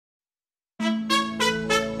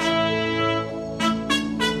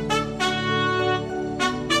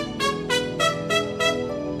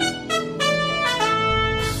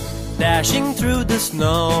Dashing through the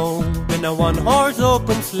snow in a one-horse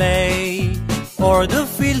open sleigh. O'er the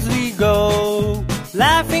fields we go,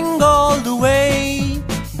 laughing all the way.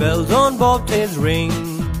 Bells on bobtails ring,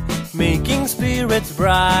 making spirits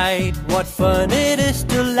bright. What fun it is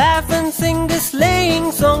to laugh and sing a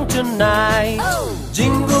sleighing song tonight.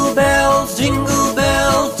 Jingle bells,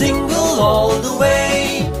 jingle all the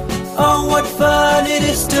way. Oh, what fun it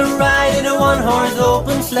is to ride in a one-horse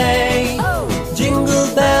open sleigh.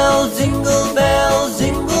 Jingle bells,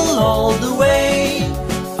 jingle all the way.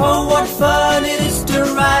 Oh, what fun it is to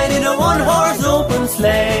ride in a one-horse open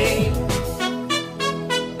sleigh.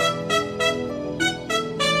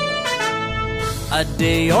 A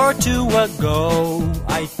day or two ago,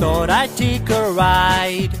 I thought I'd take a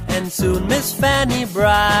ride, and soon Miss Fanny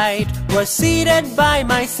Bright was seated by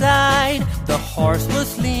my side. The horse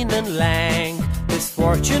was lean and lank,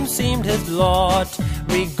 misfortune seemed his lot.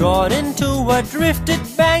 We got into a drifted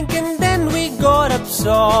bank and then we got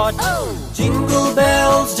upsot. Jingle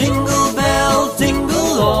bells,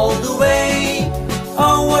 jingle all the way.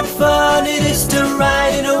 Oh, what fun it is to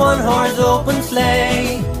ride in a one-horse open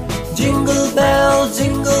sleigh. Jingle bells,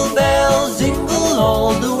 jingle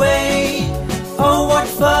all the way. Oh, what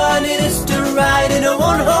fun it is to ride in a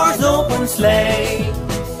one-horse open sleigh.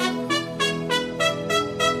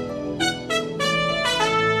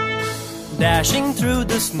 Dashing through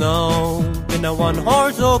the snow in a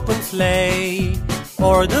one-horse open sleigh.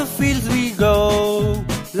 O'er the fields we go,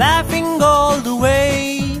 laughing all the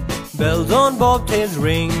way. Bells on bobtails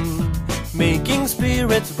ring, making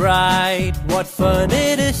spirits bright. What fun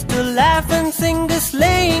it is to laugh and sing a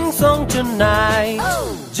sleighing song tonight.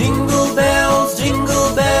 Jingle bells,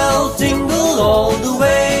 jingle all the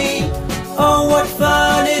way.